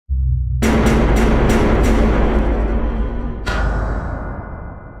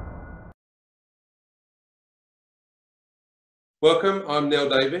Welcome, I'm Neil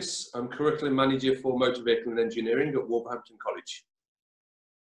Davis. I'm Curriculum Manager for Motor Vehicle and Engineering at Wolverhampton College.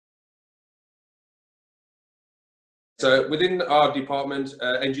 So within our department,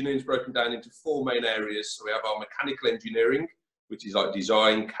 engineering is broken down into four main areas. So we have our mechanical engineering, which is like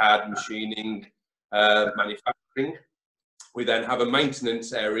design, CAD, machining, manufacturing. We then have a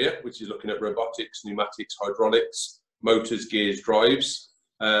maintenance area, which is looking at robotics, pneumatics, hydraulics, motors, gears, drives.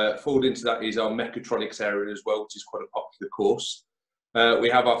 Folded into that is our mechatronics area as well, which is quite a popular course. We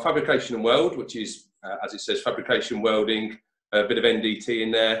have our fabrication and weld, which is, as it says, fabrication, welding, a bit of NDT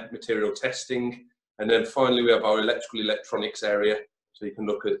in there, material testing. And then finally, we have our electrical electronics area. So you can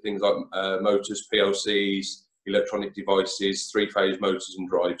look at things like motors, PLCs, electronic devices, three-phase motors and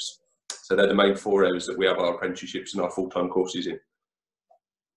drives. So they're the main four areas that we have our apprenticeships and our full-time courses in.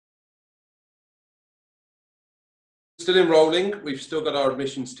 Still enrolling, we've still got our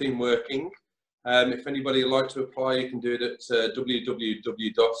admissions team working. If anybody would like to apply, you can do it at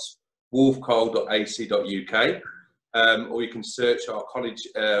www.wolfcoal.ac.uk, or you can search our college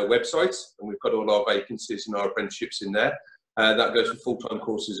website, and we've got all our vacancies and our apprenticeships in there. That goes for full-time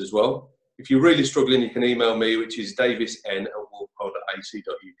courses as well. If you're really struggling, you can email me, which is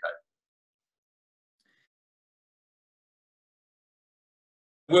davisn@wolfcoal.ac.uk.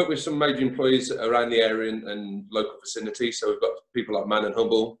 I work with some major employees around the area and local vicinity. So we've got people like Mann and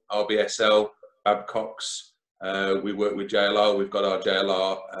Humble, RBSL, Babcock's. We work with JLR. We've got our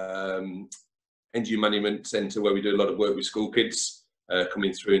JLR Engine Management Centre where we do a lot of work with school kids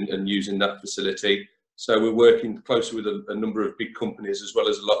coming through and using that facility. So we're working closely with a number of big companies as well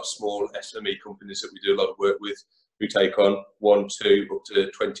as a lot of small SME companies that we do a lot of work with who take on 1, 2, up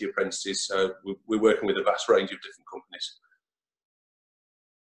to 20 apprentices. So we're working with a vast range of different companies.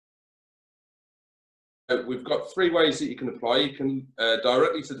 We've got three ways that you can apply. You can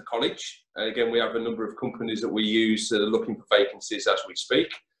directly to the college. Again, we have a number of companies that we use that are looking for vacancies as we speak.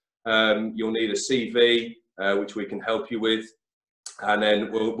 You'll need a CV, which we can help you with. And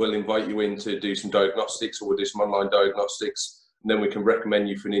then we'll invite you in to do some diagnostics, or we'll do some online diagnostics. And then we can recommend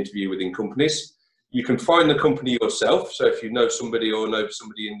you for an interview within companies. You can find the company yourself. So if you know somebody or know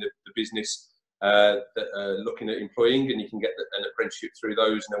somebody in the business that are looking at employing, and you can get an apprenticeship through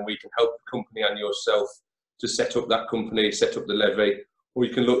those, and then we can help the company and yourself to set up that company, set up the levy, or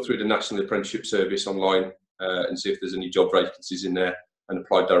you can look through the National Apprenticeship Service online and see if there's any job vacancies in there and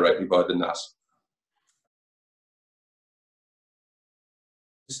apply directly by the NAS.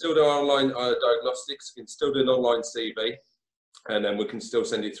 Still do online diagnostics, we can still do an online CV, and then we can still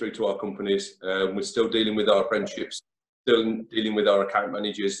send it through to our companies. We're still dealing with our apprenticeships, still dealing with our account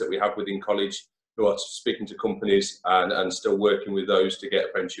managers that we have within college who are speaking to companies and still working with those to get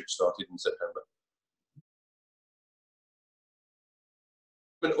apprenticeships started in September.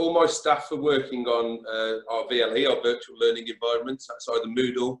 And all my staff are working on our VLE, our virtual learning environments. That's either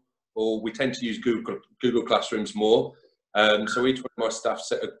Moodle, or we tend to use Google Classrooms more. So each one of my staff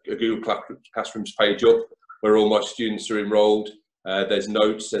set a Google Classrooms page up where all my students are enrolled. There's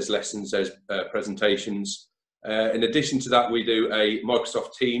notes, there's lessons, there's presentations. In addition to that, we do a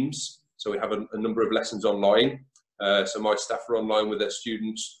Microsoft Teams. So we have a number of lessons online. So my staff are online with their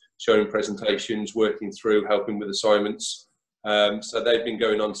students, showing presentations, working through, helping with assignments. So they've been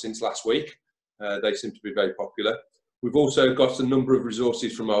going on since last week. They seem to be very popular. We've also got a number of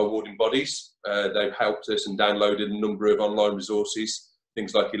resources from our awarding bodies. They've helped us and downloaded a number of online resources.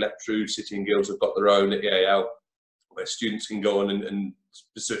 Things like Electro, City and Guilds have got their own at EAL, where students can go on and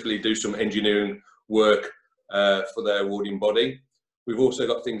specifically do some engineering work for their awarding body. We've also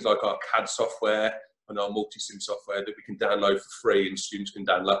got things like our CAD software and our multi-sim software that we can download for free, and students can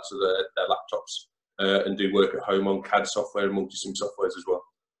download to their laptops and do work at home on CAD software and multi-sim softwares as well.